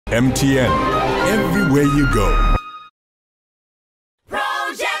MTN, everywhere you go.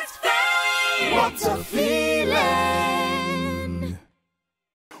 Project Fame! What's a feeling?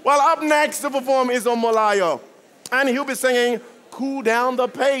 Well, up next to perform is Omolayo, and he'll be singing Cool Down the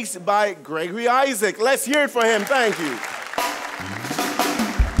Pace by Gregory Isaac. Let's hear it for him. Thank you.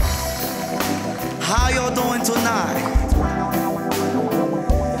 How you doing tonight?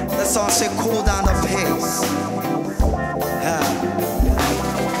 The song say cool down the pace.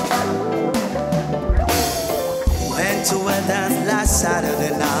 Went to a dance last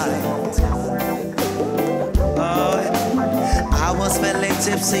Saturday night. Oh, I was feeling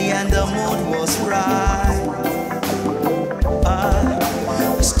tipsy and the mood was right.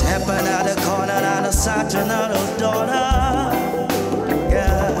 Stepping out the corner and I saw another daughter.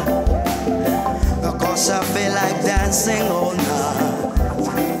 Yeah, of course I feel like dancing all night.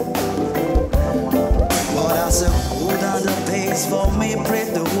 But I said, cool down the pace for me,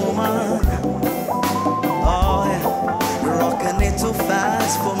 pretty woman. Oh yeah, rocking it too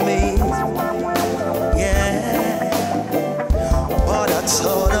fast for me. Yeah, but I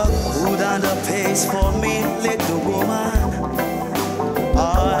told her, cool down the pace for me, little woman.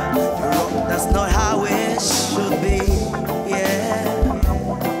 Oh, that's not how it should be. Yeah.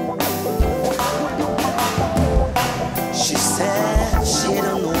 She said she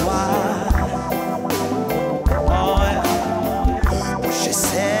don't know why. Oh, yeah. She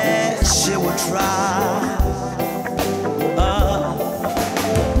said she would try.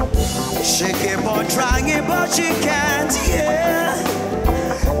 She keep on trying, but she can't. Yeah.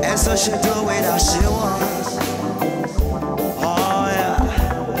 And so she do it as she wants. Oh yeah.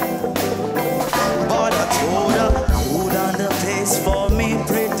 But I told her, cool down the pace for me,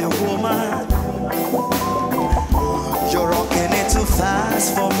 pretty woman. You're rocking it too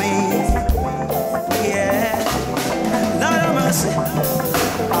fast for me. Yeah. Lord have mercy.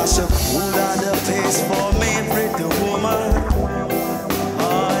 I should cool down the pace for me, pretty woman.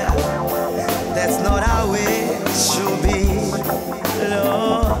 Oh yeah. That's not how it should be.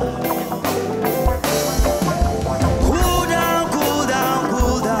 Lord. Cool down, cool down,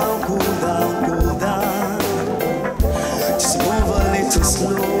 cool down, cool down, cool down. Just move a little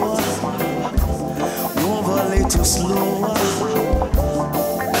slower. Move a little slower.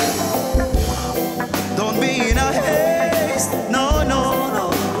 Don't be in a haste. No, no, no.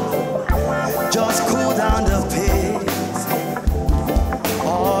 Just cool down the pace.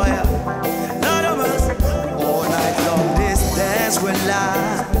 Oh yeah. None of us. All night long this dance will last.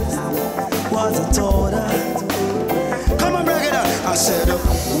 What I told her. Come on, break it up. I said,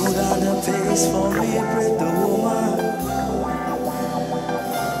 cool down the pace for me, pretty woman.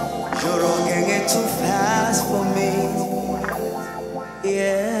 You're rocking it too fast for me.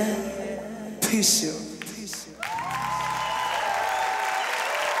 Yeah. Peace you.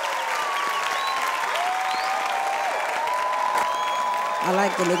 I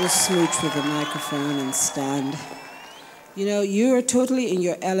like the little smooch with the microphone and stand. You know, you're totally in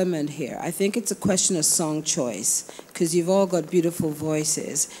your element here. I think it's a question of song choice, because you've all got beautiful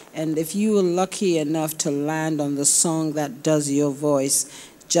voices. And if you were lucky enough to land on the song that does your voice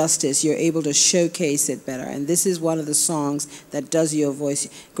justice, you're able to showcase it better. And this is one of the songs that does your voice.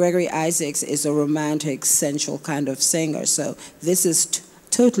 Gregory Isaacs is a romantic, sensual kind of singer, so this is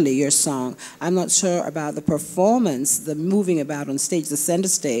totally your song. I'm not sure about the performance, the moving about on stage, the center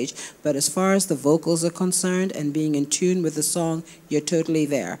stage, but as far as the vocals are concerned and being in tune with the song, you're totally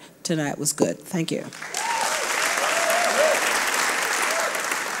there. Tonight was good. Thank you.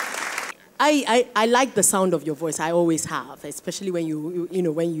 I like the sound of your voice. I always have, especially when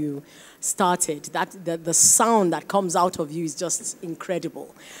when you started. The sound that comes out of you is just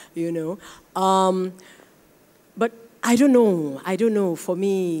incredible, But I don't know. For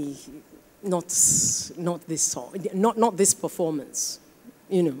me, not this song, not this performance.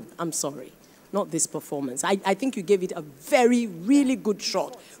 I'm sorry, not this performance. I think you gave it a really good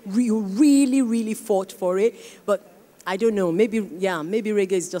shot. You really fought for it, but I don't know. Maybe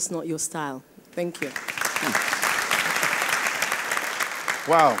reggae is just not your style. Thank you.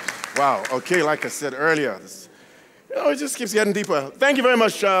 Wow. Okay, like I said earlier, it just keeps getting deeper. Thank you very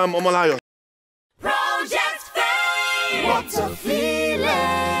much, Omolayo. Project Fame! What's a feeling?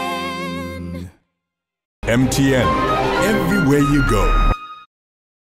 MTN, everywhere you go.